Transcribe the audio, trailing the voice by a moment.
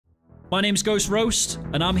My name's Ghost Roast,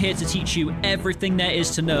 and I'm here to teach you everything there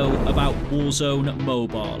is to know about Warzone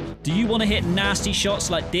Mobile. Do you want to hit nasty shots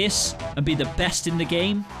like this and be the best in the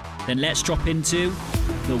game? Then let's drop into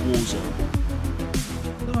the Warzone.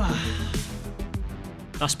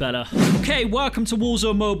 That's better. Okay, welcome to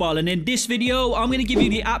Warzone Mobile, and in this video, I'm going to give you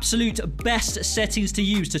the absolute best settings to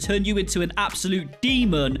use to turn you into an absolute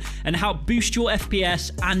demon and help boost your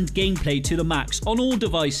FPS and gameplay to the max on all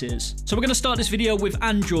devices. So we're going to start this video with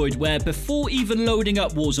Android, where before even loading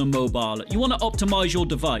up Warzone Mobile, you want to optimize your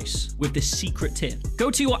device with this secret tip.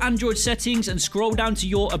 Go to your Android settings and scroll down to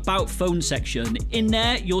your About Phone section. In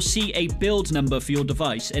there, you'll see a build number for your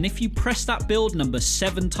device, and if you press that build number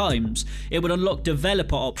 7 times, it will unlock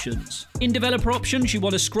developer options. In developer options, you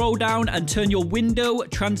want to scroll down and turn your window,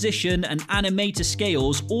 transition, and animator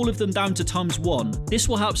scales, all of them down to ×1. This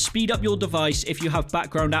will help speed up your device if you have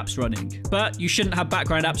background apps running. But you shouldn't have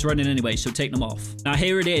background apps running anyway, so take them off. Now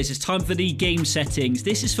here it is. It's time for the game settings.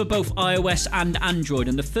 This is for both iOS and Android,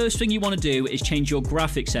 and the first thing you want to do is change your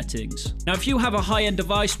graphic settings. Now if you have a high-end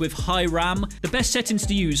device with high RAM, the best settings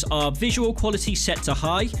to use are visual quality set to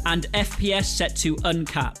high and FPS set to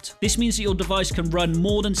uncapped. This means that your device can run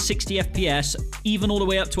more than 60 FPS, even all the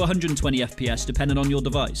way up to 120 FPS, depending on your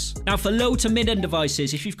device. Now, for low to mid-end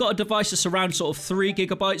devices, if you've got a device that's around sort of 3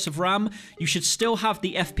 GB of RAM, you should still have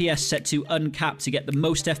the FPS set to uncapped to get the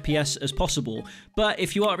most FPS as possible. But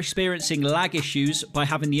if you are experiencing lag issues by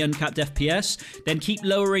having the uncapped FPS, then keep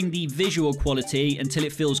lowering the visual quality until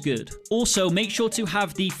it feels good. Also, make sure to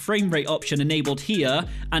have the frame rate option enabled here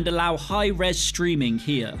and allow high-res streaming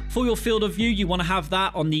here. For your field of view, you want to have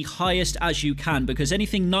that on the highest as you can, because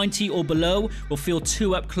anything 90 or below will feel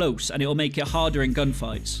too up close and it will make it harder in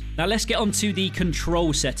gunfights. Now let's get on to the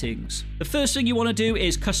control settings. The first thing you want to do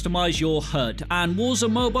is customize your HUD, and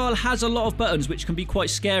Warzone Mobile has a lot of buttons which can be quite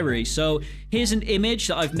scary. So here's an image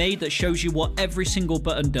that I've made that shows you what every single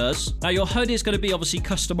button does. Now your HUD is going to be obviously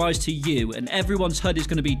customized to you, and everyone's HUD is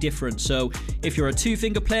going to be different. So if you're a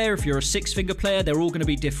 2-finger player, if you're a 6-finger player, they're all going to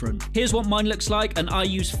be different. Here's what mine looks like, and I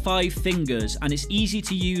use 5 fingers, and it's easy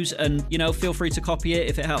to use, and feel free to copy it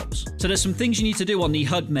if it helps. So there's some things you need to do on the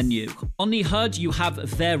HUD menu. On the HUD, you have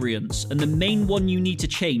variants, and the main one you need to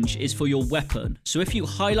change is for your weapon. So if you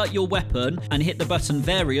highlight your weapon and hit the button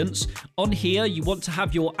variants, on here you want to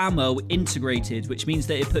have your ammo integrated, which means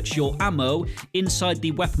that it puts your ammo inside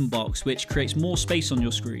the weapon box, which creates more space on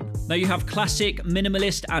your screen. Now you have classic,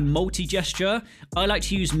 minimalist, and multi-gesture. I like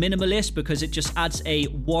to use minimalist because it just adds a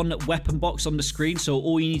 1 weapon box on the screen, so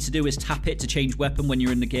all you need to do is tap it to change weapon when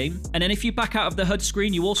you're in the game. And then if you back out of the HUD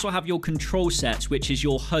screen, you also have your control sets, which is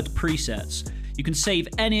your HUD presets. You can save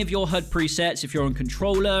any of your HUD presets if you're on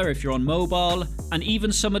controller, if you're on mobile, and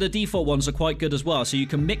even some of the default ones are quite good as well, so you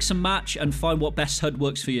can mix and match and find what best HUD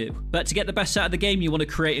works for you. But to get the best out of the game, you want to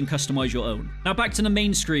create and customize your own. Now back to the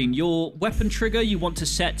main screen. Your weapon trigger you want to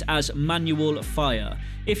set as manual fire.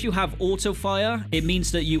 If you have auto fire, it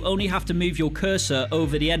means that you only have to move your cursor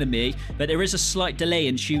over the enemy, but there is a slight delay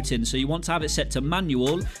in shooting, so you want to have it set to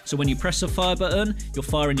manual, so when you press the fire button, you're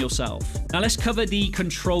firing yourself. Now let's cover the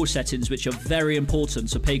control settings, which are very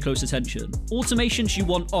important, so pay close attention. Automations you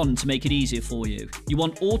want on to make it easier for you. You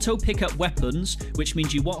want auto pick up weapons, which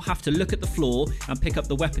means you won't have to look at the floor and pick up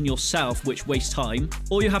the weapon yourself, which wastes time.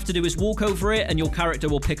 All you have to do is walk over it and your character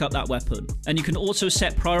will pick up that weapon. And you can also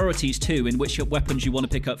set priorities too, in which weapons you want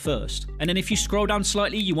to pick up first. And then if you scroll down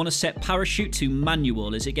slightly, you want to set parachute to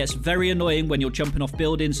manual, as it gets very annoying when you're jumping off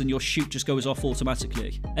buildings and your chute just goes off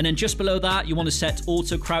automatically. And then just below that, you want to set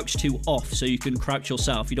auto crouch to off, so you can crouch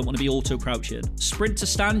yourself. You don't want to be auto crouching. Sprint to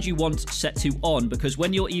stand you want set to on, because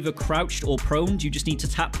when you're either crouched or prone, you just need to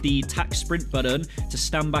tap the tack sprint button to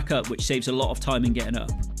stand back up, which saves a lot of time in getting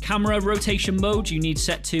up. Camera rotation mode you need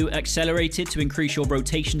set to accelerated to increase your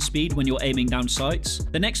rotation speed when you're aiming down sights.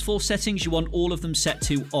 The next 4 settings, you want all of them set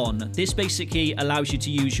to on. This basically allows you to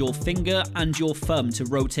use your finger and your thumb to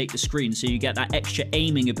rotate the screen, so you get that extra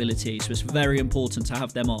aiming ability, so it's very important to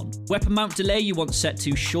have them on. Weapon mount delay you want set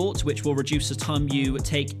to short, which will reduce the time you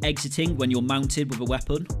take exiting when you're mounted with a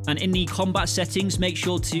weapon. And in the combat settings, make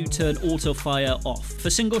sure to turn auto fire off. For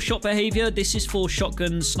single shot behavior, this is for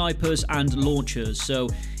shotguns, snipers, and launchers. So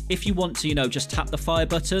if you want to, just tap the fire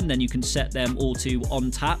button, then you can set them all to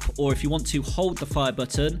on tap. Or if you want to hold the fire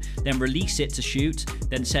button, then release it to shoot,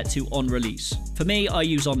 then set to on release. For me, I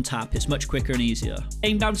use on tap. It's much quicker and easier.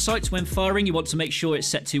 Aim down sights when firing, you want to make sure it's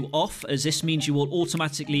set to off, as this means you will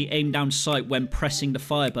automatically aim down sight when pressing the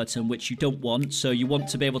fire button, which you don't want. So you want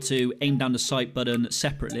to be able to aim down the sight button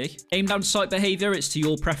separately. Aim down sight behavior, it's to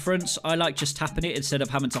your preference. I like just tapping it instead of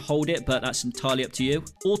having to hold it, but that's entirely up to you.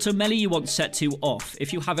 Auto melee you want set to off.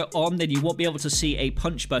 If you have it on, then you won't be able to see a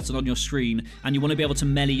punch button on your screen, and you want to be able to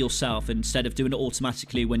melee yourself instead of doing it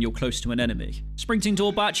automatically when you're close to an enemy. Sprinting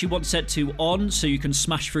door batch you want set to on, so you can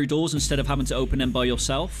smash through doors instead of having to open them by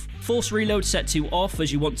yourself. Force reload set to off,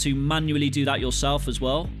 as you want to manually do that yourself as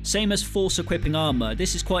well. Same as force equipping armor.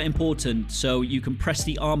 This is quite important, so you can press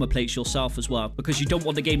the armor plates yourself as well, because you don't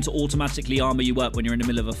want the game to automatically armor you up when you're in the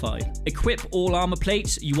middle of a fight. Equip all armor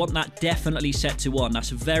plates, you want that definitely set to on. That's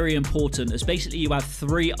very important, as basically you have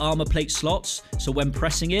 3 armor plate slots, so when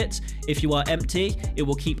pressing it, if you are empty, it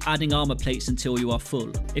will keep adding armor plates until you are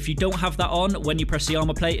full. If you don't have that on, when you press the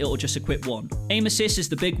armor plate, it will just equip 1. Aim assist is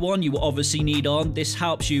the big one you will obviously need on. This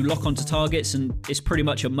helps you lock onto targets, and it's pretty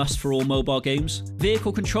much a must for all mobile games.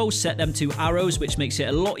 Vehicle controls, set them to arrows, which makes it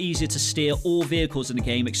a lot easier to steer all vehicles in the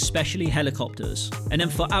game, especially helicopters. And then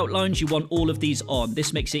for outlines, you want all of these on.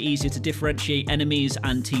 This makes it easier to differentiate enemies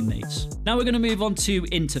and teammates. Now we're going to move on to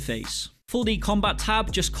interface. For the combat tab,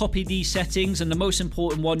 just copy these settings, and the most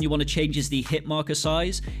important one you want to change is the hit marker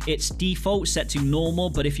size. It's default set to normal,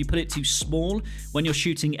 but if you put it to small, when you're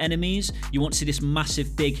shooting enemies, you won't see this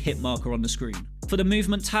massive big hit marker on the screen. For the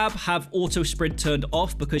movement tab, have auto sprint turned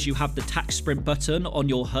off, because you have the tac sprint button on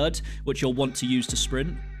your HUD, which you'll want to use to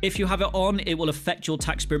sprint. If you have it on, it will affect your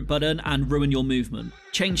tac sprint button and ruin your movement.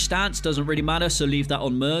 Change stance doesn't really matter, so leave that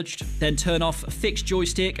on merged. Then turn off fixed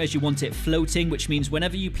joystick, as you want it floating, which means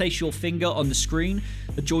whenever you place your finger on the screen,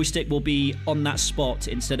 the joystick will be on that spot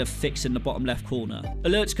instead of fixed in the bottom left corner.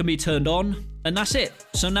 Alerts can be turned on, and that's it.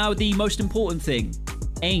 So now the most important thing,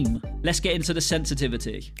 aim. Let's get into the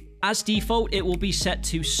sensitivity. As default, it will be set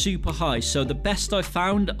to super high, so the best I've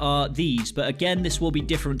found are these, but again, this will be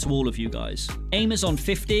different to all of you guys. Aim is on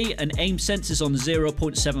 50, and aim sense is on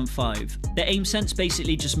 0.75. The aim sense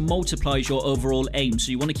basically just multiplies your overall aim,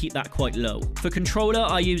 so you want to keep that quite low. For controller,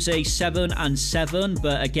 I use a 7 and 7,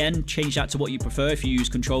 but again, change that to what you prefer if you use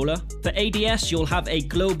controller. For ADS, you'll have a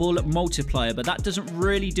global multiplier, but that doesn't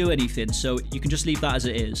really do anything, so you can just leave that as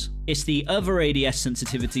it is. It's the other ADS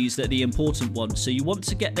sensitivities that are the important ones, so you want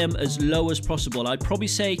to get them as low as possible. I'd probably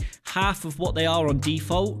say half of what they are on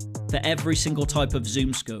default for every single type of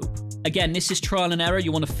zoom scope. Again, this is trial and error.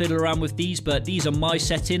 You want to fiddle around with these, but these are my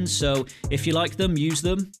settings, so if you like them, use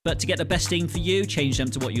them. But to get the best aim for you, change them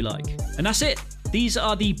to what you like. And that's it. These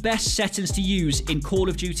are the best settings to use in Call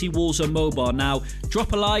of Duty Warzone Mobile. Now,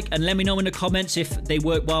 drop a like and let me know in the comments if they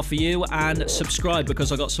work well for you, and subscribe,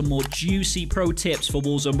 because I got some more juicy pro tips for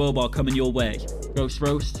Warzone Mobile coming your way.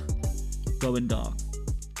 Roast, going dark.